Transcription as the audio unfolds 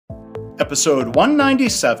Episode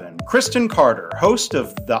 197, Kristen Carter, host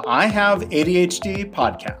of the I Have ADHD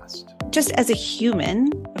podcast. Just as a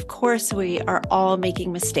human, of course, we are all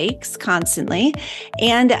making mistakes constantly.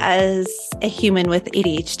 And as a human with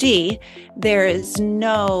ADHD, there is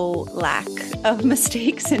no lack of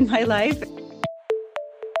mistakes in my life.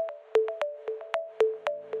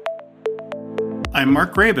 I'm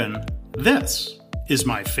Mark Graban. This is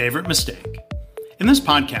My Favorite Mistake. In this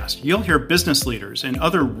podcast, you'll hear business leaders and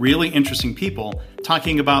other really interesting people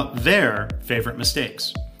talking about their favorite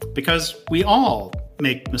mistakes. Because we all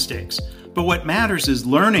make mistakes, but what matters is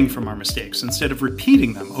learning from our mistakes instead of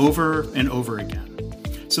repeating them over and over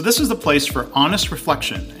again. So this is the place for honest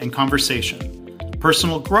reflection and conversation,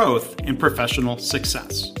 personal growth, and professional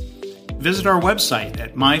success. Visit our website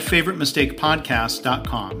at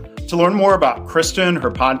myfavoritemistakepodcast.com. To learn more about Kristen,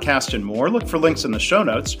 her podcast, and more, look for links in the show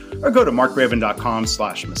notes or go to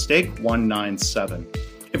markgraban.com/mistake197.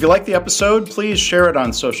 If you like the episode, please share it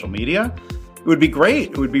on social media. It would be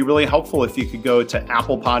great. It would be really helpful if you could go to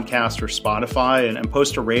Apple Podcasts or Spotify and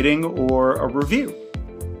post a rating or a review.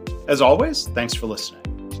 As always, thanks for listening.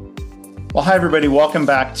 Well, hi, everybody. Welcome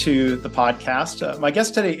back to the podcast. My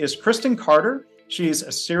guest today is Kristen Carter. She's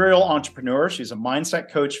a serial entrepreneur. She's a mindset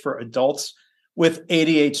coach for adults with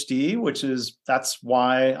ADHD, that's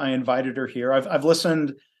why I invited her here. I've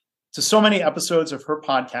listened to so many episodes of her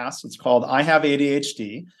podcast. It's called I Have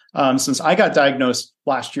ADHD. Since I got diagnosed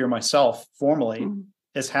last year myself, formally,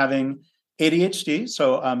 as having ADHD.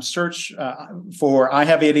 So search for I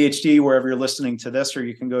Have ADHD wherever you're listening to this, or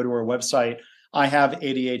you can go to our website,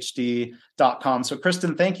 ihaveadhd.com. So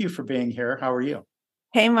Kristen, thank you for being here. How are you?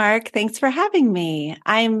 Hey, Mark. Thanks for having me.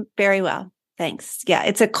 I'm very well. Thanks. Yeah,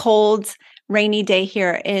 it's a cold, rainy day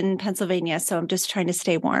here in Pennsylvania, so I'm just trying to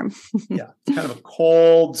stay warm. Yeah, it's kind of a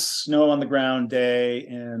cold, snow on the ground day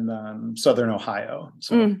in southern Ohio.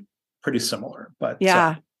 So pretty similar. But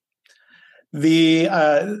yeah.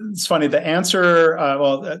 It's funny, the answer,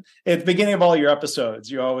 at the beginning of all your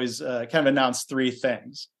episodes, you always kind of announce three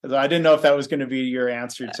things. I didn't know if that was going to be your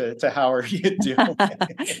answer to how are you doing?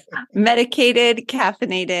 Medicated,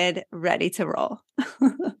 caffeinated, ready to roll.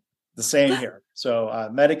 The same here. So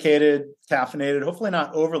medicated, caffeinated, hopefully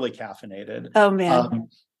not overly caffeinated. Oh man.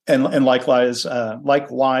 And likewise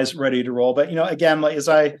ready to roll. But, again, as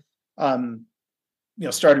I,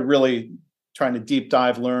 started really trying to deep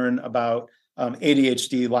dive, learn about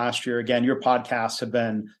ADHD last year, again, your podcasts have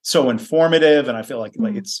been so informative, and I feel like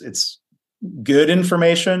it's good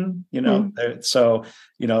information, So,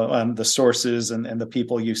 the sources and the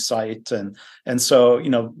people you cite. And so,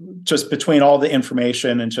 just between all the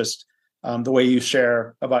information and just the way you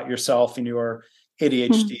share about yourself and your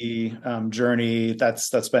ADHD journey,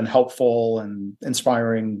 that's been helpful and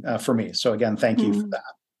inspiring for me. So again, thank you for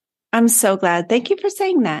that. I'm so glad. Thank you for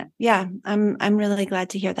saying that. Yeah, I'm really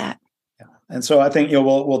glad to hear that. Yeah. And so I think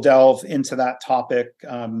we'll delve into that topic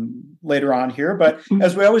later on here. But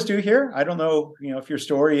as we always do here, I don't know if your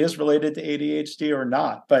story is related to ADHD or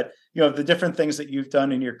not. But the different things that you've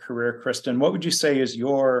done in your career, Kristen, what would you say is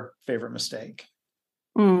your favorite mistake?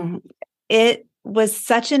 It was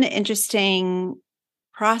such an interesting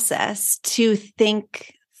process to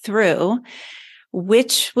think through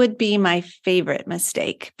which would be my favorite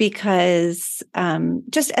mistake, because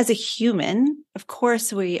just as a human, of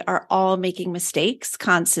course, we are all making mistakes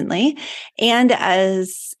constantly. And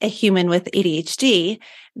as a human with ADHD,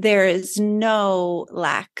 there is no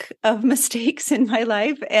lack of mistakes in my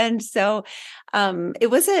life. And so it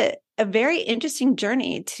was a very interesting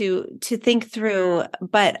journey to think through.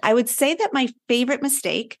 But I would say that my favorite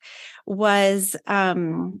mistake was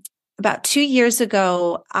about 2 years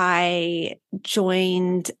ago, I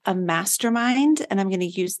joined a mastermind, and I'm going to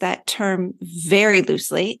use that term very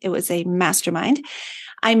loosely. It was a mastermind.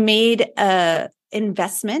 I made an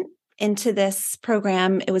investment into this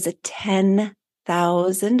program. It was a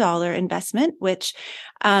 $10,000 investment, which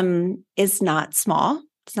is not small.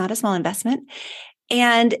 It's not a small investment.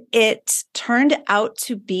 And it turned out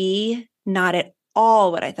to be not at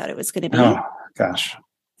all what I thought it was going to be. Oh, gosh.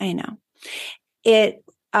 I know. It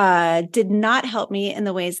did not help me in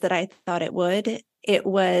the ways that I thought it would. It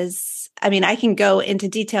was, I can go into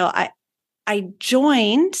detail. I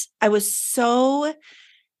joined, I was so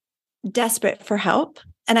desperate for help,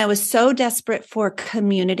 and I was so desperate for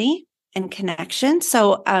community and connection.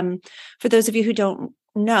 So for those of you who don't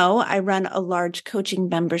know, I run a large coaching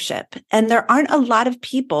membership, and there aren't a lot of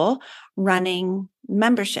people running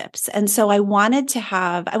memberships. And so I wanted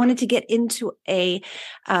to get into a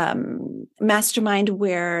mastermind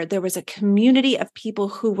where there was a community of people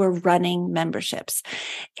who were running memberships.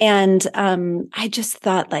 And I just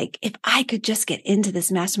thought, like, if I could just get into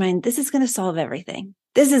this mastermind, this is going to solve everything.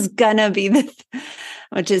 This is going to be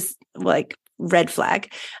which is like red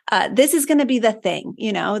flag. This is going to be the thing,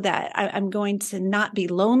 that I'm going to not be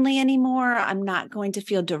lonely anymore. I'm not going to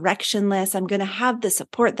feel directionless. I'm going to have the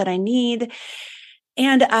support that I need.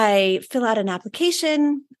 And I fill out an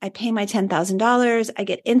application. I pay my $10,000. I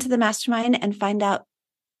get into the mastermind and find out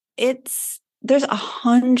there's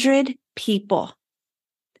 100 people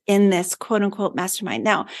in this quote unquote mastermind.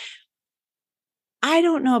 Now, I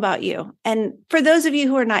don't know about you. And for those of you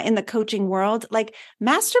who are not in the coaching world, like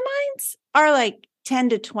masterminds are like 10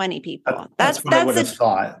 to 20 people. That's what I would have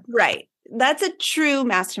thought. Right. That's a true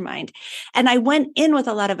mastermind. And I went in with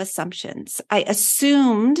a lot of assumptions. I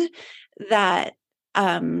assumed that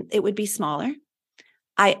it would be smaller.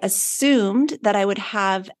 I assumed that I would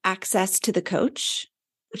have access to the coach,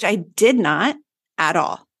 which I did not at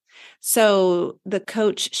all. So the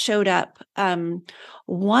coach showed up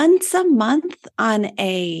once a month on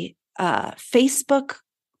a Facebook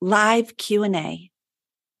live Q&A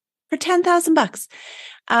for $10,000.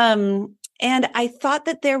 And I thought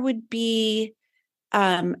that there would be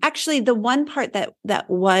actually the one part that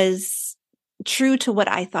was true to what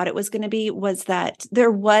I thought it was going to be was that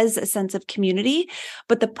there was a sense of community.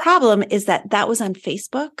 But the problem is that was on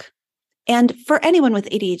Facebook. And for anyone with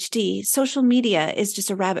ADHD, social media is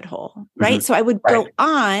just a rabbit hole, right? Mm-hmm. So I would go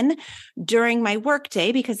on during my work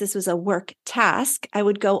day because this was a work task. I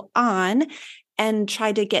would go on and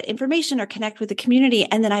try to get information or connect with the community.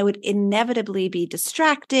 And then I would inevitably be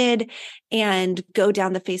distracted and go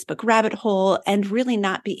down the Facebook rabbit hole and really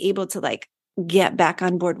not be able to like get back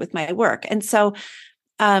on board with my work. And so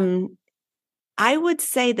I would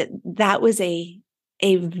say that was a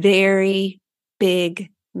very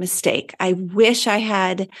big mistake. I wish I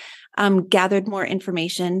had gathered more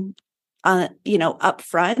information, up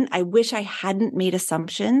front. I wish I hadn't made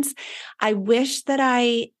assumptions. I wish that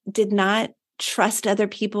I did not trust other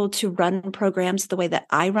people to run programs the way that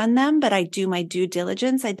I run them, but I do my due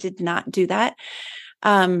diligence. I did not do that.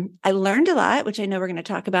 I learned a lot, which I know we're going to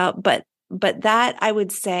talk about, but that I would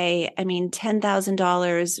say,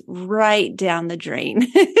 $10,000 right down the drain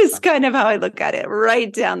is kind of how I look at it.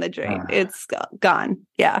 Right down the drain. It's gone.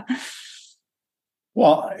 Yeah.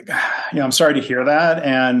 Well, I'm sorry to hear that.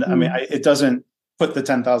 And it doesn't put the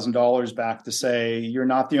 $10,000 back to say, you're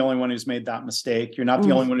not the only one who's made that mistake. You're not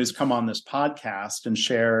the only one who's come on this podcast and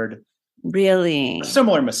shared really a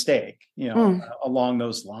similar mistake, along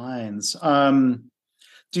those lines. I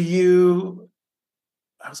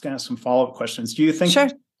was going to ask some follow-up questions. Do you think, sure.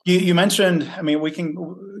 You mentioned, we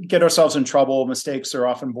can get ourselves in trouble. Mistakes are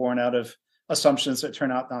often born out of assumptions that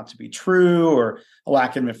turn out not to be true, or a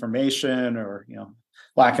lack of information, or,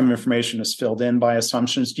 lack of information is filled in by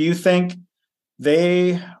assumptions. Do you think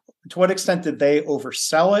to what extent did they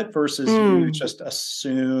oversell it versus you just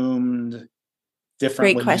assumed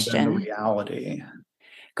differently than the reality?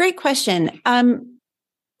 Great question.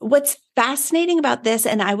 What's fascinating about this,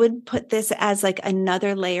 and I would put this as like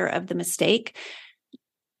another layer of the mistake,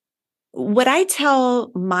 what I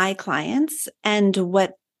tell my clients and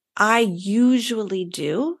what I usually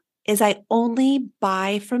do is I only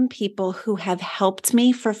buy from people who have helped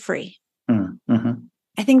me for free. Mm-hmm.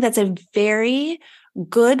 I think that's a very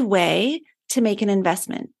good way to make an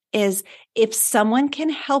investment, is if someone can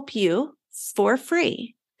help you for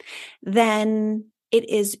free, then it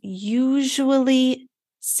is usually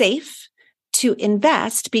safe to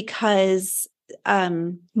invest because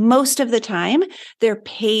most of the time their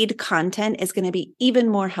paid content is going to be even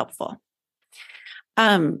more helpful.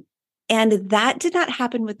 And that did not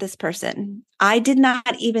happen with this person. I did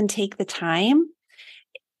not even take the time.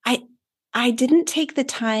 I didn't take the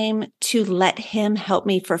time to let him help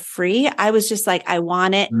me for free. I was just like, I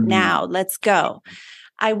want it now. Let's go.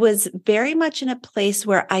 I was very much in a place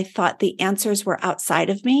where I thought the answers were outside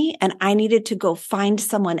of me and I needed to go find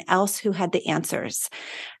someone else who had the answers.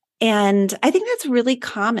 And I think that's really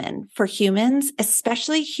common for humans,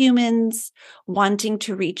 especially humans wanting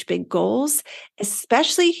to reach big goals,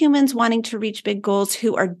 especially humans wanting to reach big goals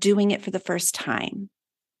who are doing it for the first time.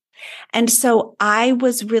 And so I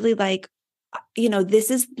was really like,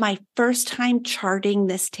 this is my first time charting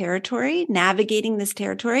this territory, navigating this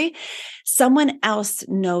territory. Someone else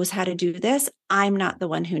knows how to do this. I'm not the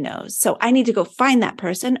one who knows. So I need to go find that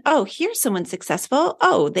person. Oh, here's someone successful.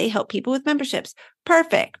 Oh, they help people with memberships.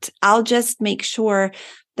 Perfect. I'll just make sure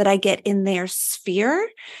that I get in their sphere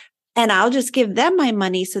and I'll just give them my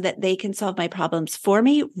money so that they can solve my problems for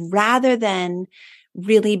me, rather than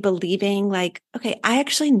really believing like, okay, I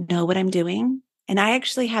actually know what I'm doing. And I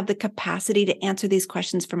actually have the capacity to answer these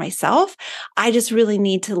questions for myself. I just really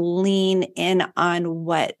need to lean in on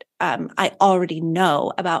what I already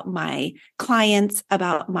know about my clients,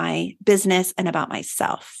 about my business, and about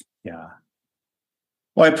myself. Yeah.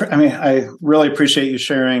 Well, I really appreciate you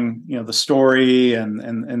sharing, the story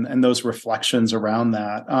and those reflections around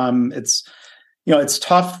that. It's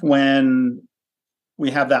tough when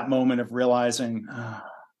we have that moment of realizing,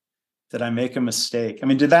 did I make a mistake? I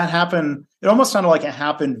mean, did that happen? It almost sounded like it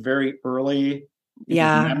happened very early in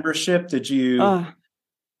your membership. Did you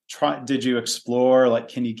explore, like,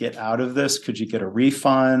 can you get out of this? Could you get a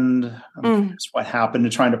refund? I'm curious what happened to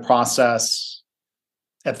trying to process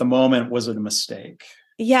at the moment. Was it a mistake?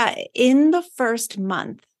 Yeah. In the first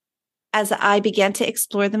month, as I began to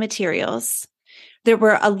explore the materials, there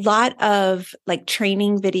were a lot of like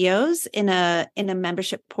training videos in a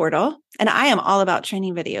membership portal. And I am all about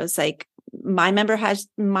training videos. Like my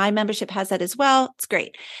membership has that as well. It's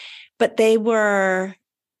great. But they were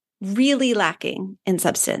really lacking in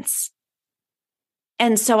substance.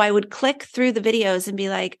 And so I would click through the videos and be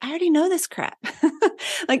like, I already know this crap.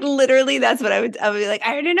 Like literally that's what I would be like,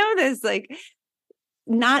 I already know this, like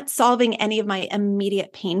not solving any of my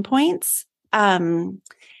immediate pain points.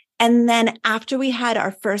 And then after we had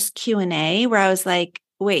our first Q&A where I was like,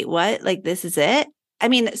 wait, what? Like, this is it? I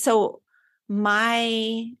mean, so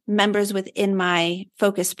my members within my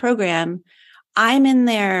focus program, I'm in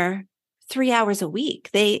there 3 hours a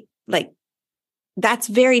week. That's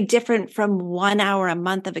very different from 1 hour a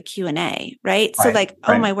month of a Q&A, right? So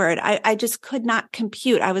oh my word, I just could not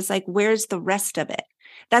compute. I was like, where's the rest of it?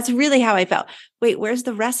 That's really how I felt. Wait, where's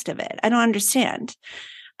the rest of it? I don't understand.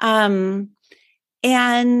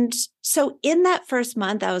 And so in that first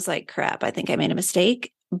month, I was like, crap, I think I made a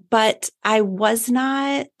mistake, but I was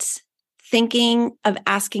not thinking of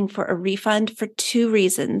asking for a refund for 2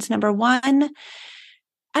 reasons. Number one,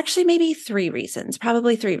 actually maybe 3 reasons,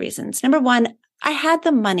 probably 3 reasons. Number one, I had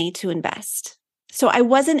the money to invest. So I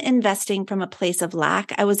wasn't investing from a place of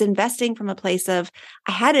lack. I was investing from a place of,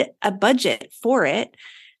 I had a budget for it.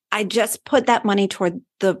 I just put that money toward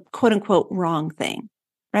the quote unquote wrong thing,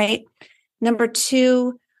 right? Number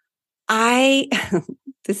 2,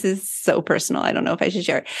 this is so personal. I don't know if I should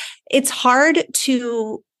share it. It's hard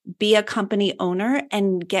to be a company owner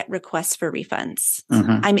and get requests for refunds.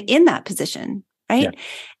 Mm-hmm. I'm in that position, right? Yeah.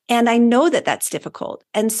 And I know that that's difficult.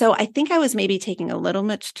 And so I think I was maybe taking a little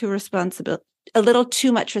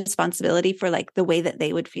too much responsibility for like the way that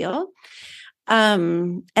they would feel.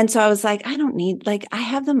 And so I was like, I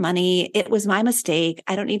have the money. It was my mistake.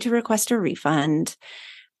 I don't need to request a refund.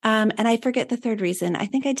 And I forget the third reason. I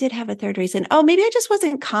think I did have a third reason. Oh, maybe I just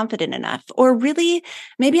wasn't confident enough, or really,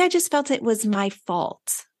 maybe I just felt it was my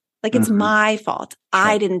fault. Like it's my fault.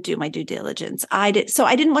 I didn't do my due diligence. So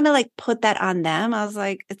I didn't want to like put that on them. I was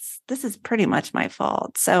like, this is pretty much my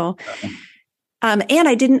fault. So,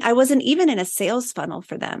 and I wasn't even in a sales funnel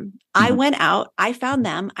for them. I went out, I found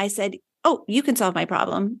them. I said, oh, you can solve my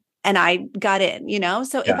problem. And I got in,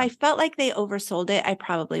 So if I felt like they oversold it, I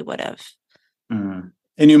probably would have. And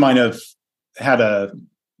you might have had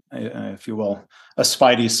if you will, a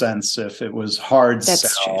spidey sense if it was hard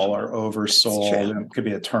sell or oversold. It could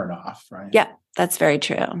be a turnoff, right? Yeah, that's very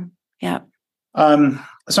true. Yeah.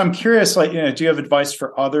 So I'm curious, do you have advice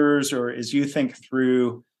for others, or as you think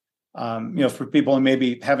through, for people who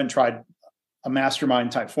maybe haven't tried a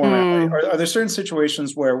mastermind type format, are there certain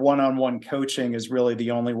situations where one-on-one coaching is really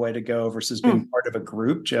the only way to go versus being part of a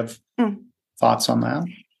group? Do you have thoughts on that?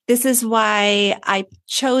 This is why I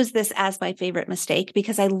chose this as my favorite mistake,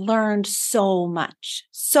 because I learned so much.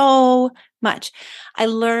 I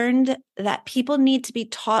learned that people need to be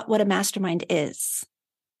taught what a mastermind is.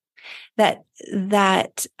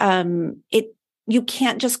 You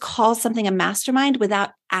can't just call something a mastermind without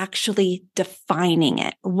actually defining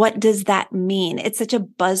it. What does that mean? It's such a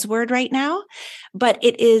buzzword right now, but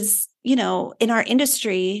it is, in our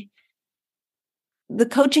industry, the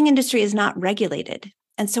coaching industry is not regulated.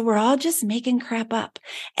 And so we're all just making crap up.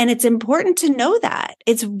 And it's important to know that.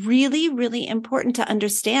 It's really, really important to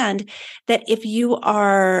understand that if you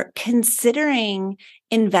are considering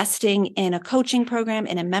investing in a coaching program,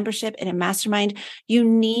 in a membership, in a mastermind, you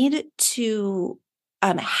need to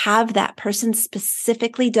have that person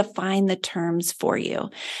specifically define the terms for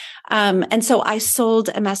you. And so I sold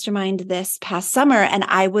a mastermind this past summer, and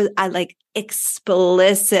I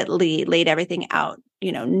explicitly laid everything out.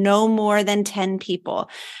 No more than 10 people.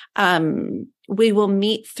 we will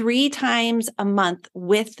meet 3 times a month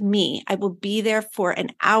with me. I will be there for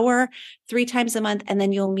an hour, 3 times a month. And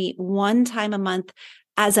then you'll meet 1 time a month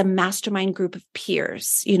as a mastermind group of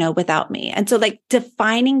peers, without me. And so like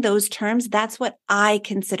defining those terms, that's what I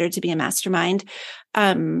consider to be a mastermind,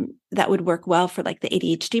 that would work well for like the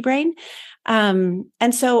ADHD brain. And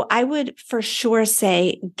so I would for sure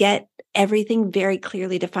say, get everything very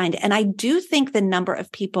clearly defined. And I do think the number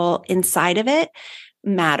of people inside of it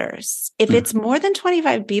matters. If it's more than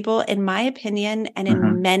 25 people, in my opinion, and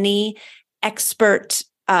in many expert,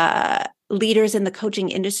 leaders in the coaching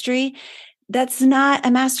industry, that's not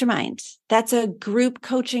a mastermind. That's a group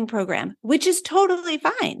coaching program, which is totally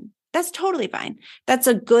fine. That's totally fine. That's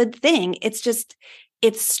a good thing. It's just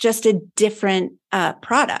a different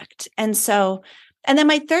product. And then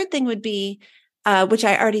my third thing would be, which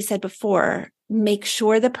I already said before, make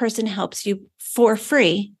sure the person helps you for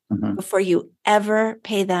free before you ever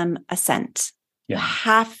pay them a cent. You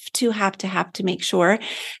have to make sure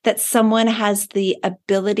that someone has the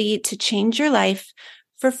ability to change your life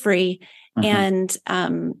for free. And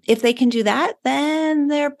if they can do that, then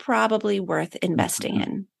they're probably worth investing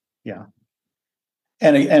in. Yeah.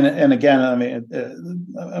 And again, I mean,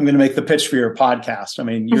 I'm going to make the pitch for your podcast. I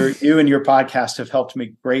mean, you and your podcast have helped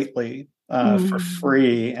me greatly for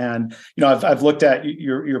free. And, I've looked at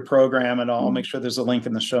your program, and I'll make sure there's a link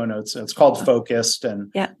in the show notes. It's called Focused. And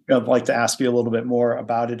I'd like to ask you a little bit more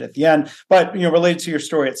about it at the end. But, related to your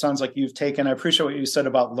story, it sounds like you've taken, I appreciate what you said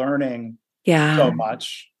about learning so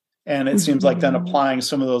much. And it seems like then applying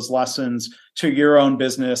some of those lessons to your own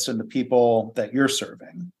business and the people that you're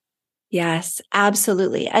serving. Yes,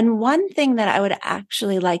 absolutely. And one thing that I would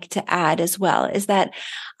actually like to add as well is that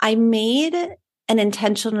I made an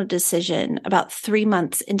intentional decision about 3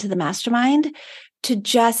 months into the mastermind to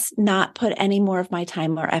just not put any more of my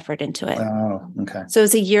time or effort into it. Oh, okay. So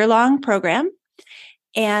it's a year-long program.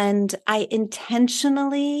 And I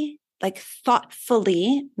intentionally,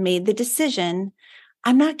 thoughtfully made the decision,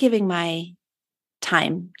 I'm not giving my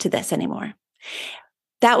time to this anymore.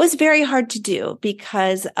 That was very hard to do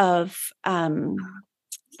because of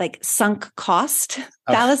sunk cost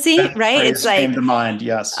fallacy, right? It's like came to mind,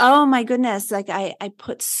 yes. Oh my goodness. I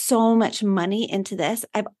put so much money into this.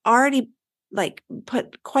 I've already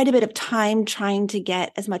put quite a bit of time trying to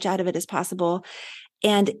get as much out of it as possible.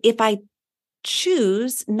 And if I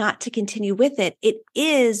choose not to continue with it, it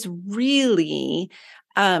is really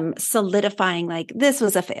solidifying this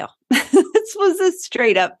was a fail. This was a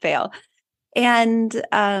straight up fail. And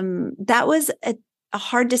that was a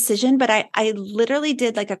hard decision, but I literally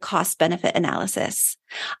did a cost benefit analysis.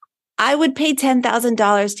 I would pay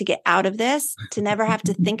 $10,000 to get out of this, to never have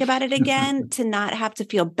to think about it again, to not have to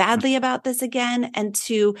feel badly about this again, and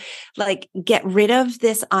to get rid of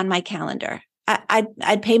this on my calendar.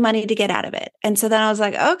 I'd pay money to get out of it. And so then I was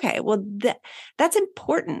like, okay, well, that's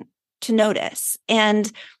important to notice.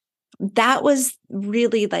 And that was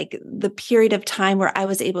really the period of time where I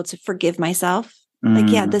was able to forgive myself.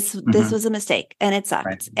 This was a mistake and it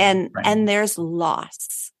sucked. And there's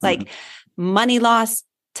loss, money loss,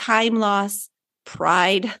 time loss,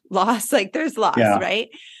 pride loss, there's loss, right?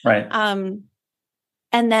 Right.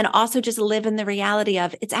 And then also just live in the reality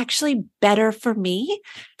of it's actually better for me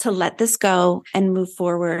to let this go and move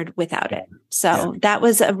forward without it. So that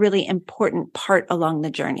was a really important part along the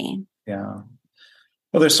journey. Yeah.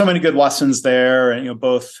 Well, there's so many good lessons there. And,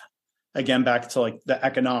 both, again, back to the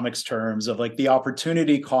economics terms of the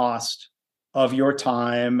opportunity cost of your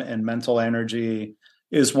time and mental energy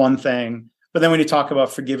is one thing. But then when you talk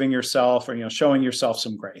about forgiving yourself or, showing yourself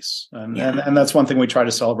some grace, and that's one thing we try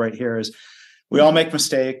to celebrate here is we all make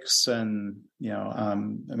mistakes. And,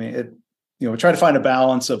 we try to find a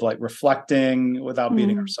balance of reflecting without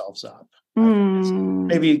beating ourselves up.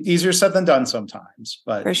 Maybe easier said than done sometimes,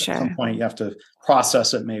 but at some point you have to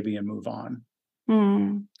process it maybe and move on.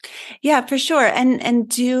 Yeah, for sure. And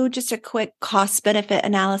do just a quick cost benefit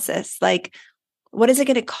analysis. What is it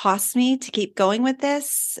going to cost me to keep going with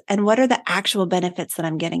this? And what are the actual benefits that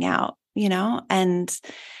I'm getting out, and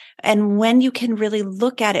when you can really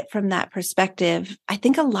look at it from that perspective, I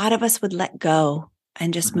think a lot of us would let go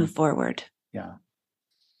and just move forward. Yeah.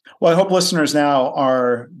 Well, I hope listeners now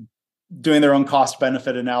are doing their own cost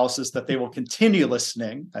benefit analysis, that they will continue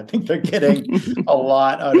listening. I think they're getting a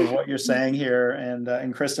lot out of what you're saying here.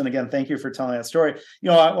 And Kristen, again, thank you for telling that story.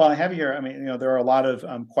 While I have you here, there are a lot of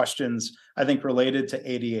questions, I think, related to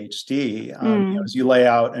ADHD. As you lay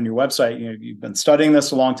out on your website, you've been studying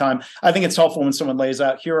this a long time. I think it's helpful when someone lays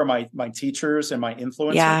out, here are my teachers and my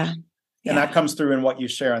influencers. Yeah. And that comes through in what you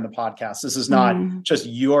share in the podcast. This is not just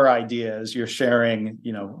your ideas. You're sharing,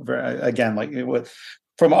 again,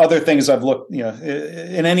 from other things I've looked,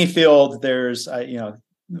 in any field, there's,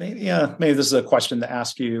 maybe this is a question to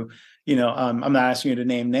ask you. I'm not asking you to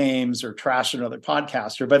name names or trash another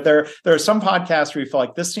podcaster, but there are some podcasts where you feel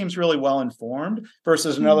like this seems really well informed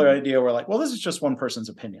versus another idea where like, well, this is just one person's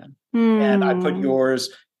opinion, and I put yours.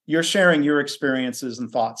 You're sharing your experiences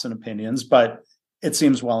and thoughts and opinions, but it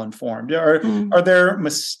seems well informed. Are there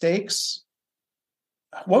mistakes?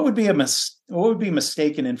 What would be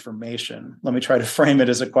mistaken information? Let me try to frame it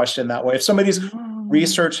as a question that way. If somebody's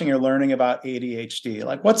researching or learning about ADHD,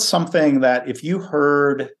 like what's something that if you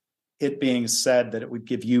heard it being said that it would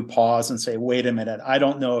give you pause and say, wait a minute, I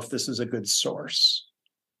don't know if this is a good source?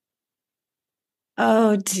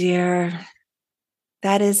 Oh dear.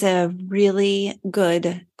 That is a really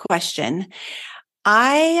good question.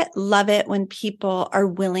 I love it when people are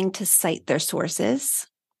willing to cite their sources.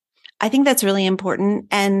 I think that's really important.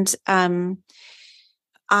 And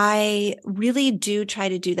I really do try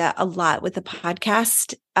to do that a lot with the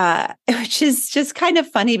podcast, which is just kind of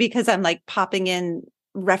funny because I'm like popping in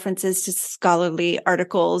references to scholarly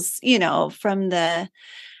articles, from the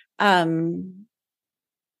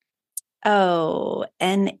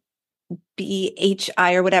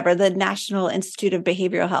NBHI or whatever, the National Institute of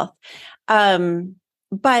Behavioral Health.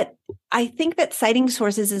 But I think that citing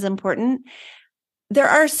sources is important. There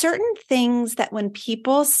are certain things that when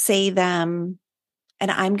people say them,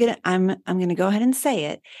 and I'm gonna go ahead and say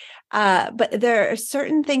it, but there are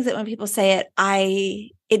certain things that when people say it,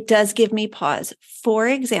 it does give me pause. For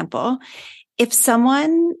example, if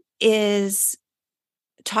someone is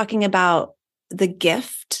talking about the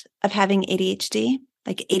gift of having ADHD,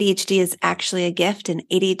 like ADHD is actually a gift and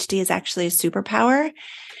ADHD is actually a superpower,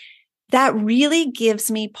 that really gives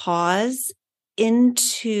me pause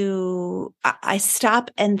I stop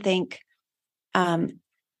and think,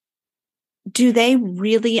 do they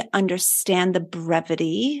really understand the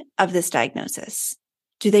brevity of this diagnosis?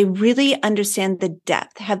 Do they really understand the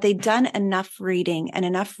depth? Have they done enough reading and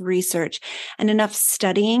enough research and enough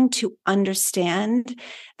studying to understand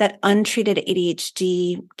that untreated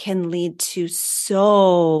ADHD can lead to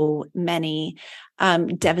so many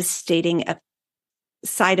devastating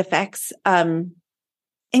side effects,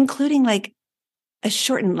 including like a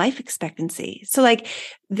shortened life expectancy? So like,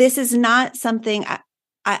 this is not something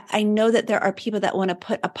I know that there are people that want to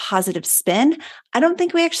put a positive spin. I don't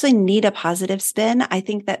think we actually need a positive spin. I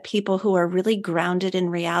think that people who are really grounded in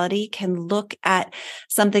reality can look at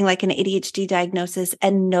something like an ADHD diagnosis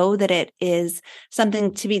and know that it is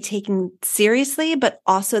something to be taken seriously, but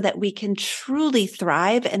also that we can truly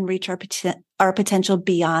thrive and reach our potential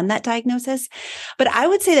beyond that diagnosis. But I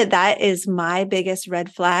would say that is my biggest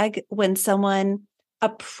red flag when someone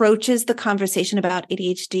approaches the conversation about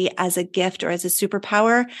ADHD as a gift or as a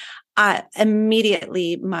superpower.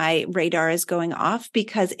 Immediately my radar is going off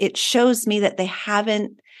because it shows me that they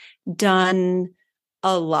haven't done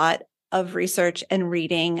a lot of research and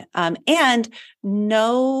reading. Other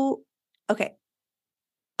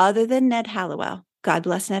than Ned Hallowell, God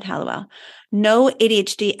bless Ned Hallowell, no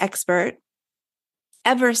ADHD expert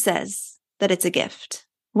ever says that it's a gift.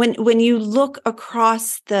 When you look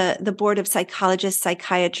across the board of psychologists,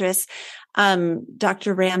 psychiatrists,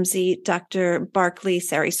 Dr. Ramsey, Dr. Barkley,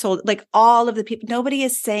 Sari Sold, like all of the people, nobody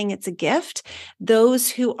is saying it's a gift. Those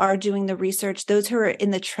who are doing the research, those who are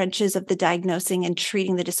in the trenches of the diagnosing and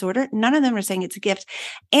treating the disorder, none of them are saying it's a gift.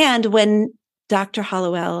 And when Dr.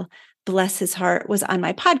 Hallowell, bless his heart, was on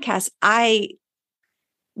my podcast, I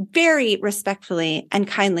very respectfully and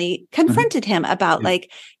kindly confronted him about like,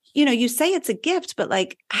 you say it's a gift, but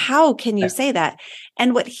like, how can you say that?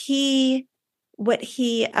 And what he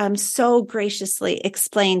so graciously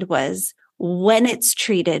explained was when it's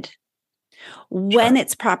treated, when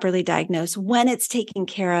it's properly diagnosed, when it's taken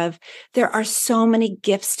care of, there are so many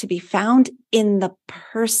gifts to be found in the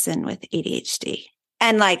person with ADHD.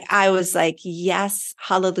 And like, I was like, yes,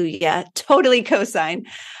 hallelujah, totally co-sign.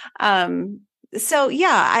 So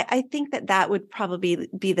yeah, I think that would probably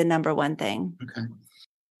be the number one thing. Okay.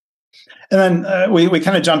 And then we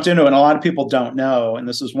kind of jumped into it, and a lot of people don't know, and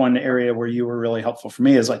this is one area where you were really helpful for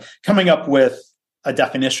me, is like coming up with a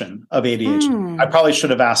definition of ADHD. I probably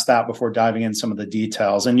should have asked that before diving in some of the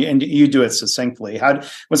details, and you do it succinctly. When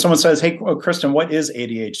someone says, hey, Kristen, what is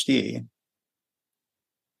ADHD?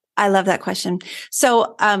 I love that question.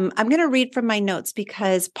 So I'm going to read from my notes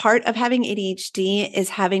because part of having ADHD is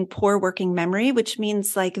having poor working memory, which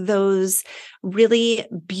means like those really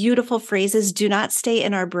beautiful phrases do not stay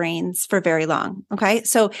in our brains for very long. Okay.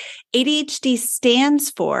 So ADHD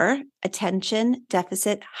stands for Attention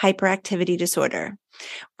Deficit Hyperactivity Disorder,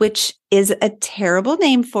 which is a terrible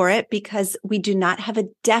name for it because we do not have a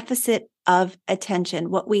deficit of attention.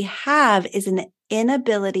 What we have is an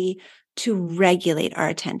inability to regulate our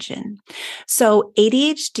attention. So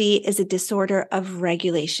ADHD is a disorder of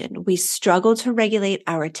regulation. We struggle to regulate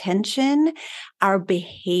our attention, our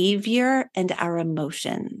behavior, and our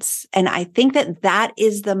emotions. And I think that that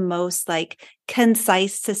is the most like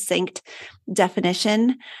concise, succinct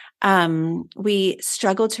definition. We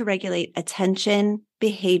struggle to regulate attention,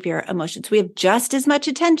 behavior, emotions. We have just as much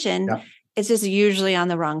attention. Yeah. It's just usually on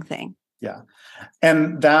the wrong thing. Yeah.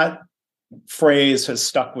 And that phrase has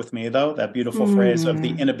stuck with me, though, that beautiful phrase of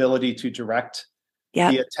the inability to direct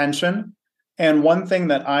the attention. And one thing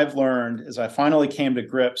that I've learned is I finally came to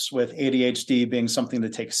grips with ADHD being something to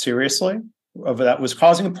take seriously, that was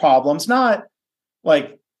causing problems, not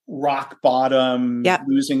like rock bottom,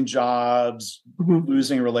 losing jobs,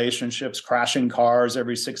 losing relationships, crashing cars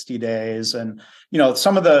every 60 days. And,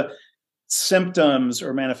 some of the symptoms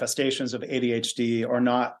or manifestations of ADHD are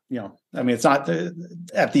not, it's not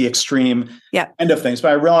at the extreme end of things,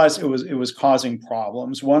 but I realized it was causing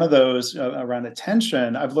problems. One of those around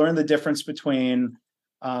attention, I've learned the difference between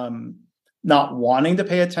not wanting to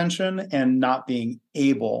pay attention and not being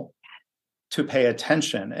able to pay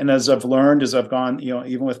attention. And as I've learned, as I've gone,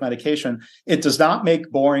 even with medication, it does not make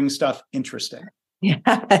boring stuff interesting. Yes.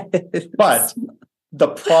 But the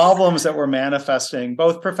problems that were manifesting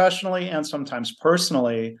both professionally and sometimes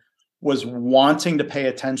personally was wanting to pay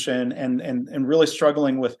attention and really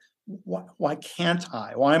struggling with why can't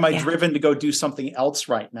I? Why am I driven to go do something else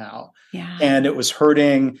right now? Yeah. And it was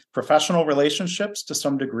hurting professional relationships to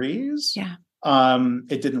some degrees. Yeah.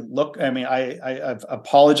 It didn't look, I've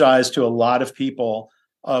apologized to a lot of people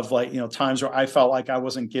of times where I felt like I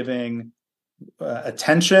wasn't giving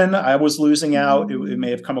attention. I was losing out. It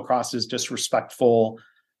may have come across as disrespectful,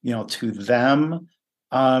 to them.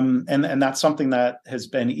 And that's something that has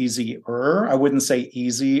been easier. I wouldn't say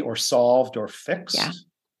easy or solved or fixed,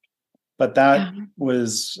 but that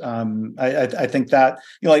was, I think that,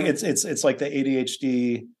 it's like the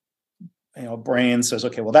ADHD, brain says,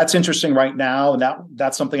 okay, well, that's interesting right now. And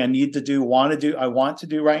that's something I need to do, I want to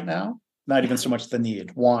do right now. Not even so much the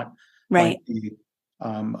need, want, right. Might be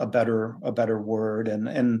a better word.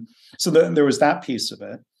 And so there was that piece of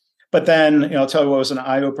it. But then, I'll tell you what was an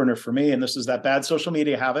eye opener for me. And this is that bad social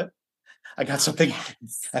media habit. I got something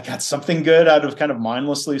good out of kind of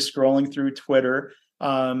mindlessly scrolling through Twitter.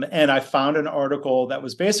 And I found an article that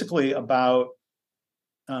was basically about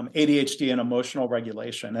ADHD and emotional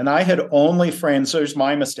regulation. And I had only framed, so here's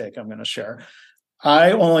my mistake I'm going to share.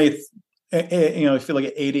 I only, feel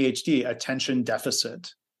like ADHD, attention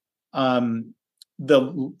deficit.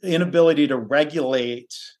 The inability to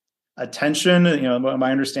regulate attention,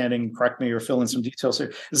 my understanding, correct me or fill in some details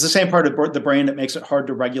here, is the same part of the brain that makes it hard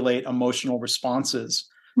to regulate emotional responses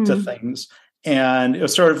to things. And it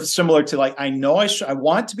was sort of similar to like, I know I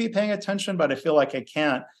want to be paying attention, but I feel like I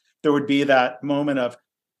can't. There would be that moment of,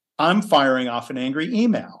 I'm firing off an angry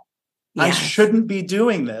email. Yes. I shouldn't be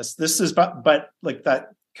doing this. This is, but like that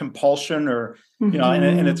compulsion or,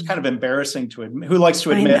 and it's kind of embarrassing to admit. Who likes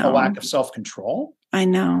to admit a lack of self-control? I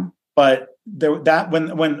know. But when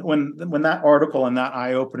that article and that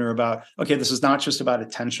eye opener about, okay, this is not just about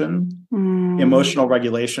attention. The emotional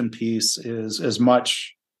regulation piece is as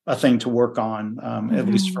much a thing to work on, at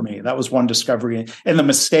least for me. That was one discovery, and the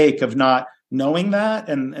mistake of not knowing that,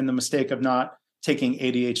 and the mistake of not taking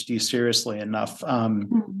ADHD seriously enough.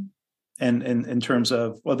 And in terms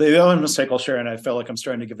of, well, the other mistake I'll share, and I feel like I'm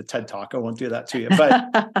starting to give a TED talk. I won't do that to you,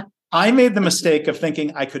 but I made the mistake of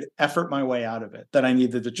thinking I could effort my way out of it, that I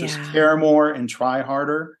needed to just care more and try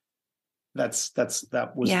harder. That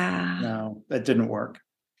didn't work.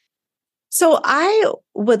 So I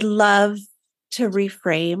would love to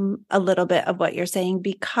reframe a little bit of what you're saying,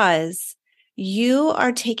 because you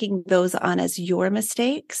are taking those on as your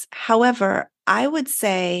mistakes. However, I would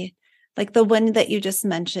say, like the one that you just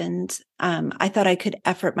mentioned, I thought I could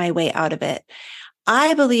effort my way out of it.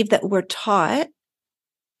 I believe that we're taught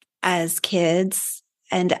as kids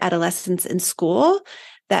and adolescents in school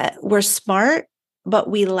that we're smart, but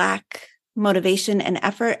we lack motivation and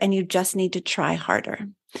effort, and you just need to try harder.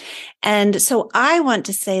 And so I want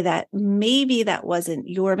to say that maybe that wasn't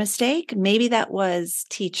your mistake. Maybe that was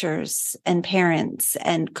teachers and parents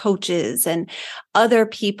and coaches and other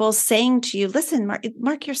people saying to you, listen,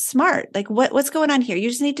 Mark, you're smart. Like what's going on here? You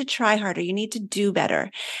just need to try harder. You need to do better.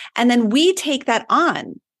 And then we take that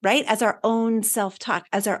on, right? As our own self-talk,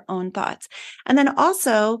 as our own thoughts. And then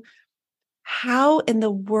also, how in the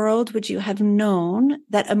world would you have known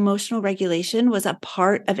that emotional regulation was a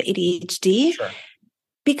part of ADHD? Sure.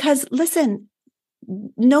 Because listen,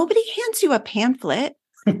 nobody hands you a pamphlet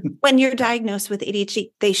when you're diagnosed with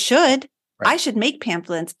ADHD. They should. Right. I should make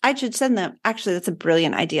pamphlets. I should send them. Actually, that's a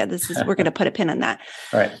brilliant idea. We're going to put a pin on that.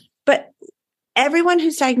 Right. But everyone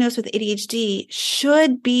who's diagnosed with ADHD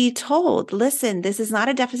should be told, listen, this is not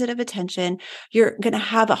a deficit of attention. You're going to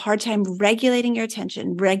have a hard time regulating your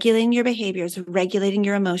attention, regulating your behaviors, regulating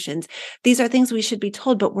your emotions. These are things we should be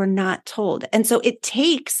told, but we're not told. And so it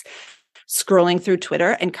takes scrolling through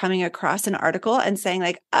Twitter and coming across an article and saying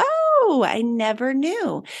like, oh, I never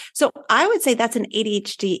knew. So I would say that's an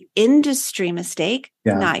ADHD industry mistake,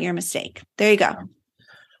 not your mistake. There you go.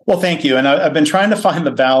 Well, thank you. And I've been trying to find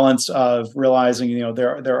the balance of realizing,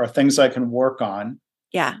 there are things I can work on.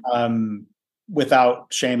 Yeah. Without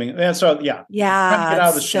shaming. And so, trying to get out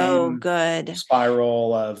of the shame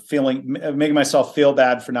spiral of making myself feel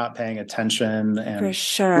bad for not paying attention and for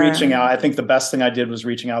sure. Reaching out. I think the best thing I did was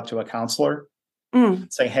reaching out to a counselor,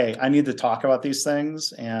 saying, hey, I need to talk about these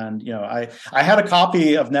things. And, I had a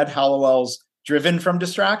copy of Ned Hallowell's Driven from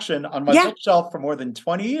Distraction on my bookshelf for more than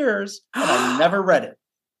 20 years, and I never read it.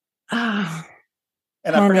 Oh,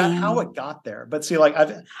 and I forgot how it got there. But see, like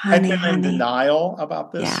I've been in denial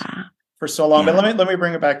about this for so long. But let me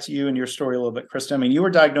bring it back to you and your story a little bit, Kristen. I mean, you were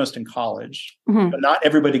diagnosed in college, but not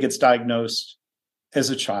everybody gets diagnosed as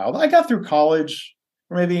a child. I got through college,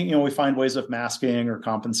 or maybe we find ways of masking or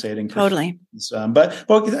compensating. Totally. But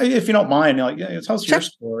if you don't mind, tell us your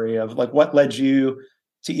story of like what led you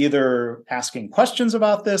to either asking questions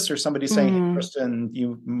about this or somebody saying, hey, Kristen,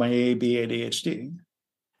 you may be ADHD.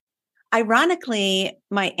 Ironically,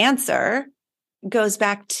 my answer goes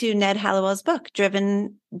back to Ned Hallowell's book,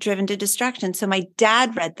 Driven to Distraction. So my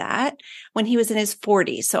dad read that when he was in his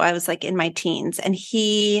 40s. So I was like in my teens, and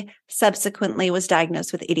he subsequently was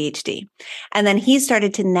diagnosed with ADHD. And then he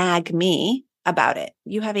started to nag me about it.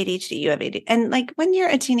 You have ADHD, you have ADHD. And like when you're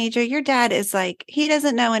a teenager, your dad is like, he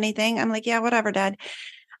doesn't know anything. I'm like, yeah, whatever, Dad.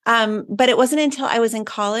 But it wasn't until I was in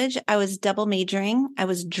college, I was double majoring. I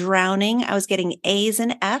was drowning. I was getting A's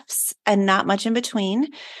and F's and not much in between.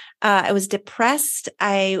 I was depressed.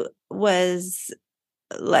 I was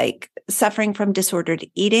like suffering from disordered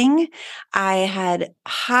eating. I had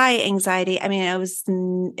high anxiety. I mean,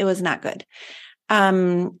 it was not good.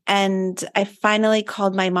 And I finally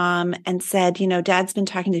called my mom and said, Dad's been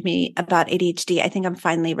talking to me about ADHD. I think I'm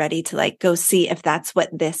finally ready to like go see if that's what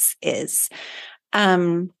this is.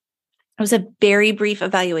 It was a very brief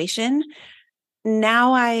evaluation.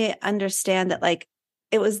 Now I understand that like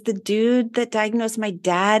it was the dude that diagnosed my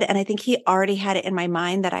dad. And I think he already had it in my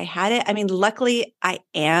mind that I had it. I mean, luckily I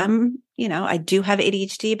do have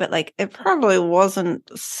ADHD, but like it probably wasn't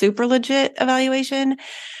super legit evaluation.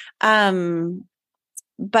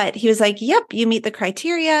 But he was like, yep, you meet the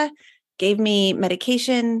criteria, gave me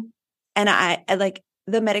medication. And I like,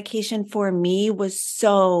 the medication for me was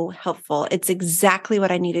so helpful. It's exactly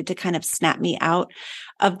what I needed to kind of snap me out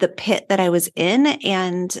of the pit that I was in.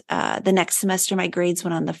 And the next semester, my grades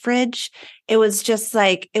went on the fridge. It was just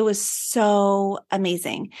like, it was so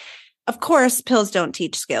amazing. Of course, pills don't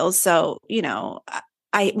teach skills. So,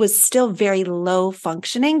 I was still very low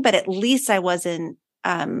functioning, but at least I wasn't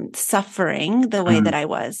suffering the way that I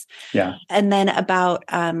was. Yeah. And then about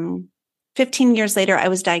 15 years later, I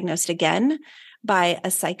was diagnosed again by a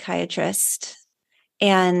psychiatrist.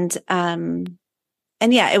 And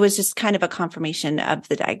it was just kind of a confirmation of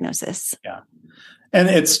the diagnosis. Yeah. And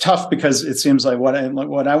it's tough because it seems like what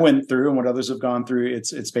I went through and what others have gone through,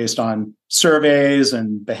 it's based on surveys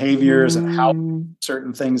and behaviors and how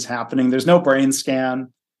certain things happening. There's no brain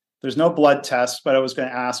scan. There's no blood test, but I was going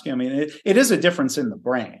to ask you, I mean, it is a difference in the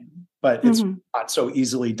brain, but it's not so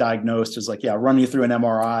easily diagnosed as like, run you through an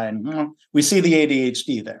MRI and we see the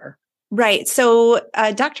ADHD there. Right. So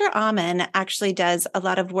Dr. Amen actually does a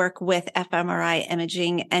lot of work with fMRI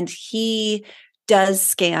imaging, and he does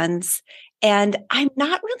scans. And I'm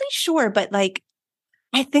not really sure, but like,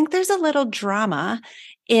 I think there's a little drama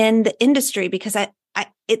in the industry because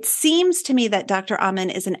it seems to me that Dr. Amen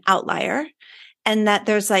is an outlier. And that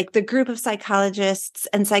there's like the group of psychologists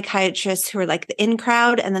and psychiatrists who are like the in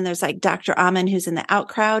crowd. And then there's like Dr. Amen who's in the out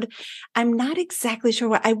crowd. I'm not exactly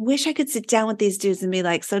sure I wish I could sit down with these dudes and be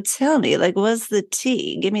like, so tell me, like, what's the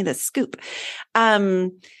tea? Give me the scoop.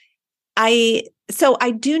 I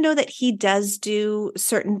do know that he does do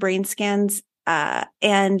certain brain scans.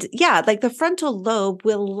 Like the frontal lobe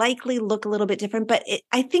will likely look a little bit different, but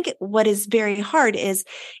I think what is very hard is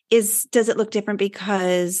does it look different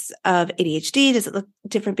because of ADHD? Does it look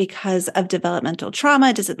different because of developmental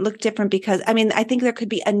trauma? Does it look different because, I think there could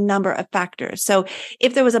be a number of factors. So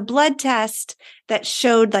if there was a blood test that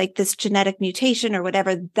showed like this genetic mutation or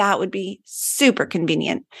whatever, that would be super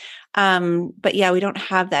convenient. But yeah, we don't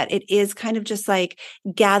have that. It is kind of just like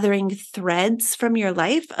gathering threads from your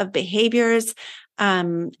life of behaviors,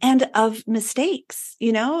 and of mistakes.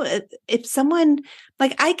 If someone,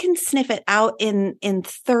 like, I can sniff it out in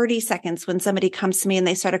 30 seconds when somebody comes to me and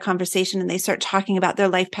they start a conversation and they start talking about their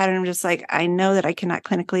life pattern. I'm just like, I know that I cannot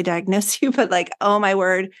clinically diagnose you, but like, oh my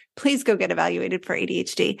word, please go get evaluated for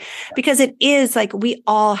ADHD, because it is like, we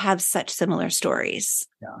all have such similar stories.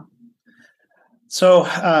 Yeah. So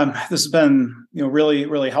this has been, really,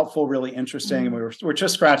 really helpful, really interesting. And we're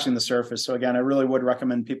just scratching the surface. So again, I really would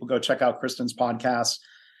recommend people go check out Kristen's podcast.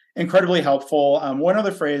 Incredibly helpful. One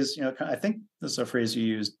other phrase, I think this is a phrase you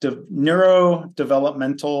use,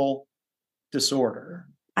 neurodevelopmental disorder.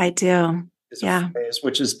 I do. Yeah. Phrase,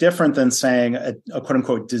 which is different than saying a quote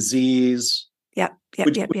unquote disease. Yep.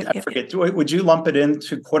 Would you lump it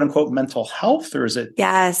into quote unquote mental health, or is it?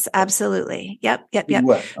 Yes, absolutely. Yep. You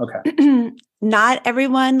would. Okay. Not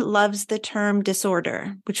everyone loves the term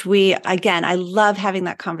disorder, which I love having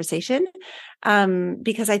that conversation,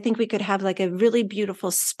 because I think we could have like a really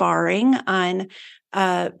beautiful sparring on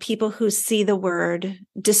people who see the word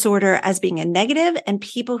disorder as being a negative, and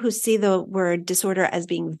people who see the word disorder as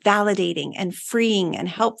being validating and freeing and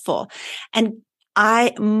helpful. And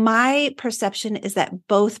my perception is that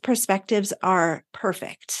both perspectives are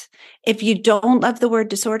perfect. If you don't love the word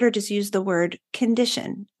disorder, just use the word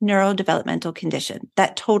condition, neurodevelopmental condition.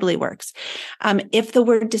 That totally works. If the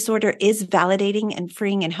word disorder is validating and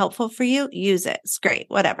freeing and helpful for you, use it. It's great,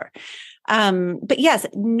 whatever. But yes,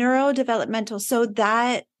 neurodevelopmental. So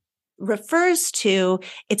that refers to,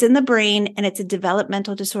 it's in the brain and it's a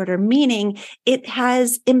developmental disorder, meaning it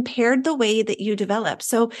has impaired the way that you develop.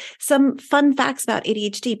 So some fun facts about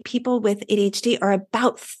ADHD: people with ADHD are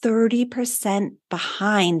about 30%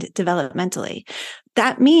 behind developmentally.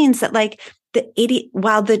 That means that like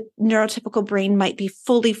while the neurotypical brain might be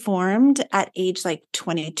fully formed at age like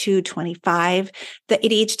 22, 25, the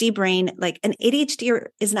ADHD brain, like an ADHD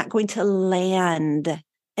is not going to land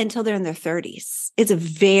until they're in their 30s. It's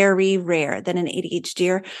very rare that an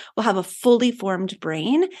ADHDer will have a fully formed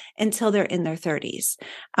brain until they're in their 30s.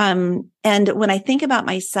 And when I think about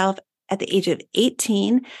myself at the age of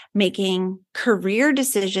 18, making career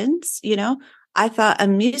decisions, I thought a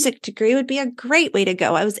music degree would be a great way to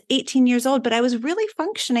go. I was 18 years old, but I was really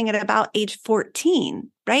functioning at about age 14,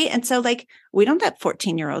 right? And so like, we don't let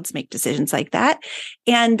 14-year-olds make decisions like that.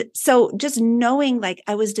 And so just knowing like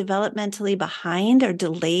I was developmentally behind or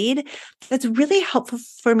delayed, that's really helpful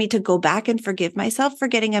for me to go back and forgive myself for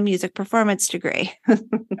getting a music performance degree.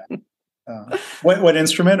 What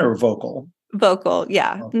instrument, or vocal? Vocal,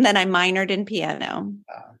 yeah. And then I minored in piano.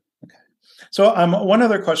 So one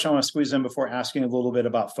other question I want to squeeze in before asking a little bit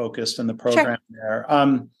about Focused and the program there.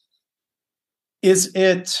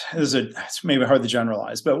 It's maybe hard to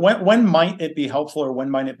generalize, but when might it be helpful, or when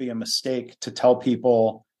might it be a mistake to tell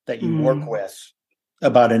people that you work with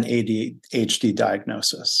about an ADHD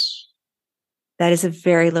diagnosis? That is a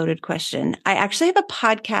very loaded question. I actually have a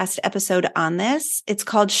podcast episode on this. It's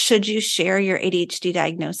called "Should You Share Your ADHD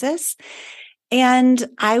Diagnosis?" And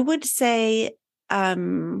I would say,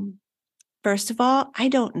 first of all, I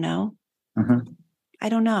don't know. Mm-hmm. I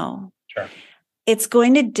don't know. Sure. It's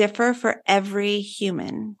going to differ for every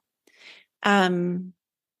human. At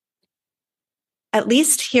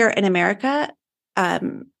least here in America,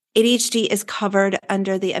 ADHD is covered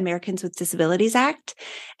under the Americans with Disabilities Act.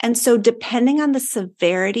 And so depending on the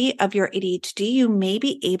severity of your ADHD, you may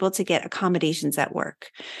be able to get accommodations at work.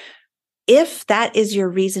 If that is your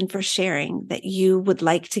reason for sharing, that you would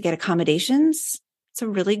like to get accommodations, it's a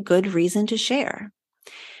really good reason to share.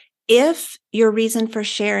 If your reason for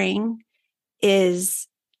sharing is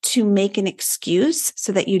to make an excuse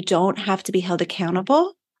so that you don't have to be held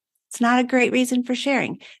accountable, it's not a great reason for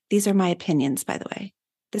sharing. These are my opinions, by the way.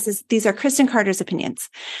 These are Kristen Carter's opinions.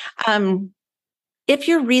 If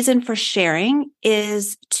your reason for sharing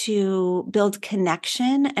is to build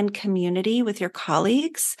connection and community with your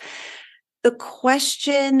colleagues, the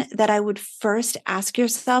question that I would first ask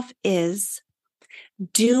yourself is,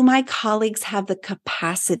 do my colleagues have the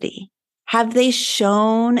capacity? Have they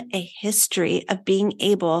shown a history of being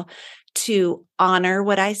able to honor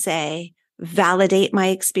what I say, validate my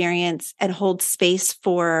experience, and hold space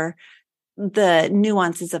for the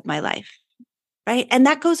nuances of my life? Right? And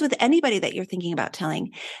that goes with anybody that you're thinking about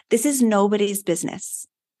telling. This is nobody's business.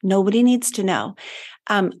 Nobody needs to know.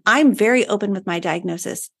 I'm very open with my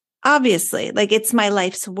diagnosis. Obviously, like it's my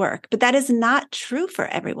life's work, but that is not true for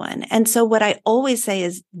everyone. And so what I always say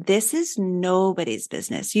is, this is nobody's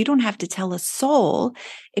business. You don't have to tell a soul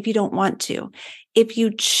if you don't want to. if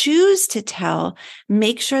you choose to tell,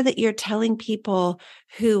 make sure that you're telling people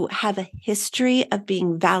who have a history of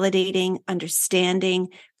being validating, understanding,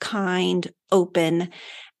 kind, open.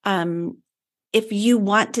 If you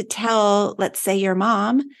want to tell, let's say your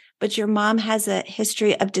mom, but your mom has a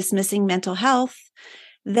history of dismissing mental health,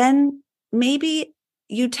 then maybe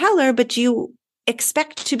you tell her, but you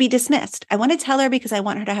expect to be dismissed. I want to tell her because I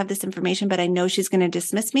want her to have this information, but I know she's going to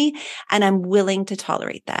dismiss me, and I'm willing to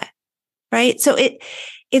tolerate that. Right. So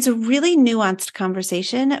it's a really nuanced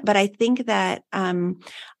conversation, but I think that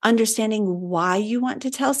understanding why you want to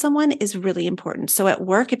tell someone is really important. So at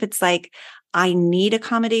work, if it's like, I need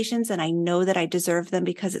accommodations and I know that I deserve them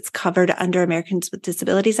because it's covered under Americans with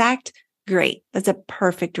Disabilities Act, great. That's a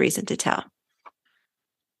perfect reason to tell.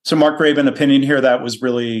 So Mark Graban opinion here, that was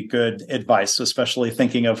really good advice, especially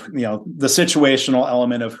thinking of, the situational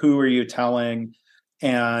element of who are you telling.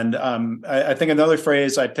 And I think another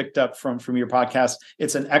phrase I picked up from your podcast,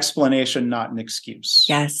 it's an explanation, not an excuse.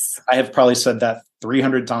 Yes. I have probably said that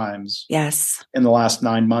 300 times. Yes. In the last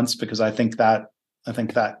 9 months, because I think that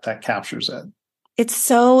captures it. It's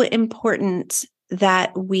so important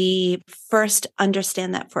that we first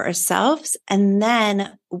understand that for ourselves, and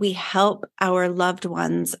then we help our loved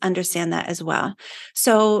ones understand that as well.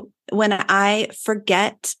 So when I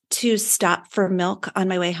forget to stop for milk on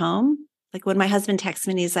my way home, like when my husband texts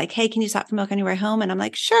me and he's like, hey, can you stop for milk on your way home? And I'm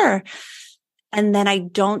like, sure. And then I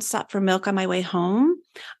don't stop for milk on my way home.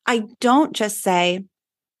 I don't just say,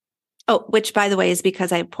 oh, which by the way is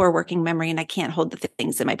because I have poor working memory and I can't hold the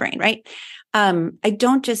things in my brain, right? I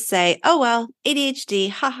don't just say, oh, well, ADHD,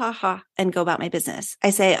 ha, ha, ha, and go about my business.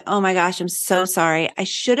 I say, oh my gosh, I'm so sorry. I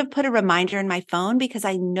should have put a reminder in my phone because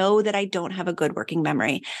I know that I don't have a good working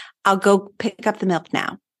memory. I'll go pick up the milk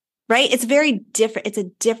now. Right? It's very different. It's a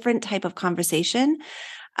different type of conversation.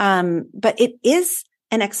 But it is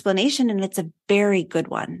an explanation, and it's a very good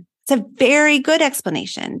one. It's a very good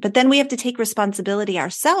explanation. But then we have to take responsibility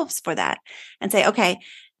ourselves for that and say, okay,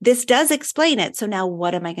 this does explain it. So now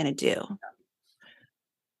what am I going to do?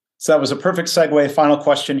 So that was a perfect segue. Final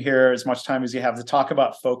question here, as much time as you have, to talk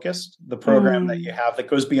about Focused, the program that you have that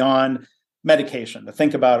goes beyond medication, to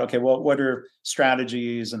think about, okay, well, what are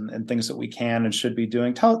strategies and things that we can and should be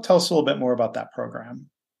doing? Tell us a little bit more about that program.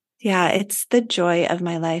 Yeah, it's the joy of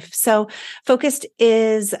my life. So Focused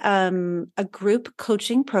is a group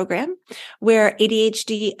coaching program where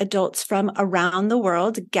ADHD adults from around the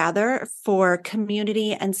world gather for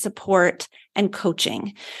community and support and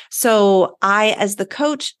coaching. So I, as the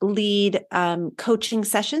coach, lead coaching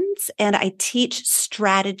sessions, and I teach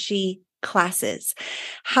strategy classes.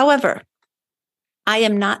 However, I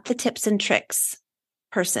am not the tips and tricks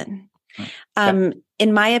person.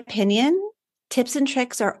 In my opinion, tips and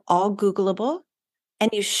tricks are all Googleable, and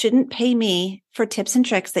you shouldn't pay me for tips and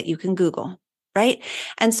tricks that you can Google, right?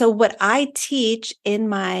 And so what I teach in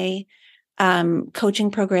my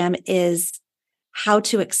coaching program is how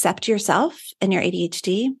to accept yourself and your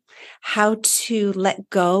ADHD, how to let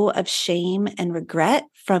go of shame and regret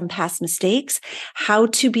from past mistakes, how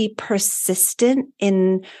to be persistent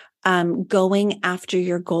in going after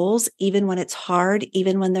your goals, even when it's hard,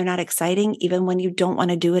 even when they're not exciting, even when you don't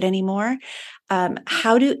want to do it anymore.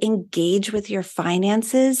 How to engage with your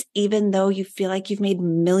finances, even though you feel like you've made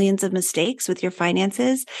millions of mistakes with your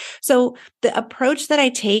finances. So the approach that I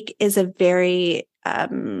take is a very,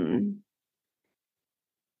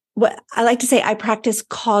 what I like to say, I practice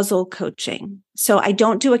causal coaching. So I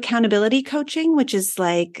don't do accountability coaching, which is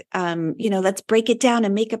like, let's break it down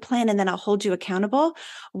and make a plan and then I'll hold you accountable.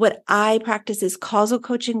 What I practice is causal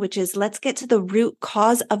coaching, which is let's get to the root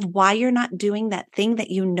cause of why you're not doing that thing that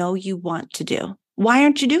you know you want to do. Why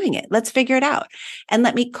aren't you doing it? Let's figure it out. And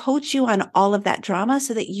let me coach you on all of that drama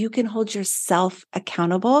so that you can hold yourself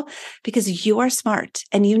accountable, because you are smart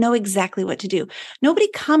and you know exactly what to do. Nobody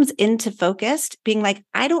comes into Focused being like,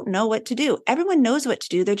 I don't know what to do. Everyone knows what to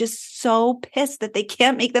do. They're just so pissed that they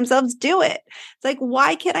can't make themselves do it. It's like,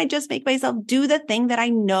 why can't I just make myself do the thing that I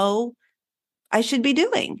know I should be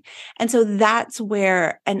doing? And so that's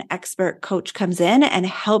where an expert coach comes in and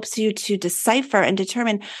helps you to decipher and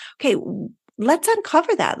determine, okay, let's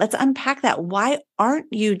uncover that. Let's unpack that. Why aren't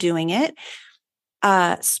you doing it?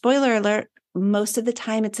 Spoiler alert, most of the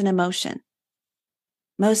time it's an emotion.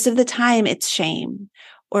 Most of the time it's shame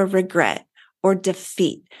or regret or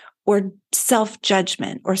defeat or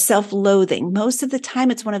self-judgment or self-loathing. Most of the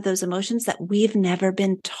time it's one of those emotions that we've never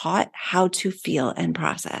been taught how to feel and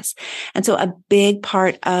process. And so a big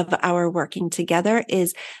part of our working together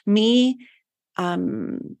is me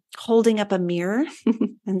holding up a mirror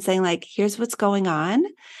and saying, like, here's what's going on.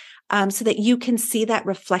 so that you can see that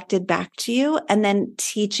reflected back to you, and then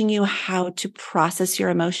teaching you how to process your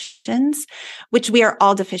emotions, which we are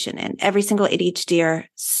all deficient in. Every single ADHDer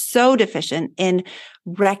so deficient in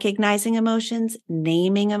recognizing emotions,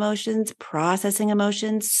 naming emotions, processing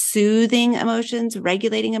emotions, soothing emotions,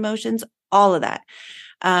 regulating emotions, all of that.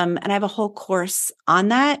 And I have a whole course on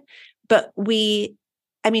that. But really,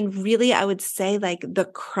 I would say like the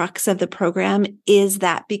crux of the program is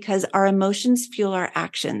that, because our emotions fuel our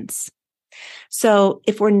actions. So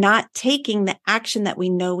if we're not taking the action that we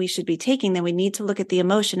know we should be taking, then we need to look at the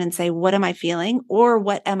emotion and say, what am I feeling? Or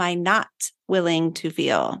what am I not willing to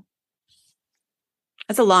feel?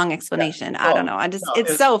 That's a long explanation. Yeah. I don't know.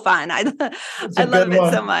 It's so fun. I love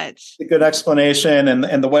it so much. A good explanation. And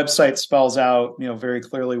the website spells out, very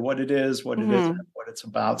clearly what it is, what it isn't, what it's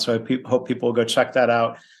about. So I hope people will go check that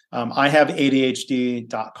out. I have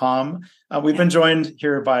ADHD.com. We've been joined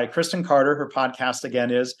here by Kristen Carter. Her podcast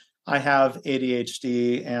again is I Have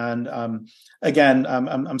ADHD. And again,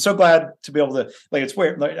 I'm so glad to be able to, it's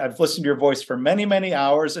weird. Like, I've listened to your voice for many, many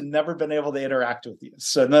hours and never been able to interact with you.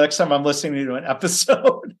 So the next time I'm listening to an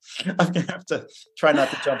episode, I'm going to have to try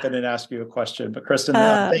not to jump in and ask you a question. But Kristen,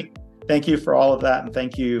 thank you for all of that. And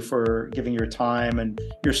thank you for giving your time and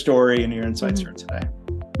your story and your insights here today.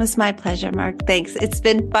 It was my pleasure, Mark. Thanks. It's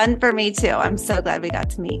been fun for me too. I'm so glad we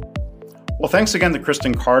got to meet. Well, thanks again to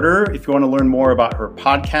Kristen Carter. If you want to learn more about her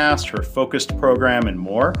podcast, her focused program, and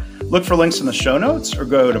more, look for links in the show notes or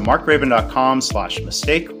go to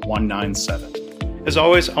markgraven.com/mistake197. As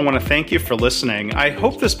always, I want to thank you for listening. I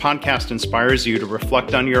hope this podcast inspires you to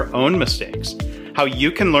reflect on your own mistakes, how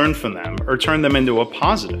you can learn from them or turn them into a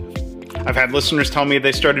positive. I've had listeners tell me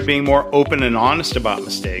they started being more open and honest about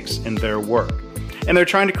mistakes in their work. And they're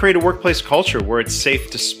trying to create a workplace culture where it's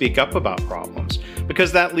safe to speak up about problems,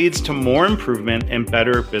 because that leads to more improvement and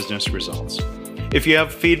better business results. If you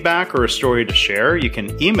have feedback or a story to share, you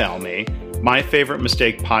can email me,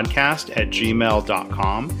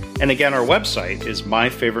 myfavoritemistakepodcast@gmail.com. And again, our website is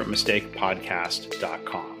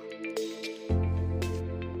myfavoritemistakepodcast.com.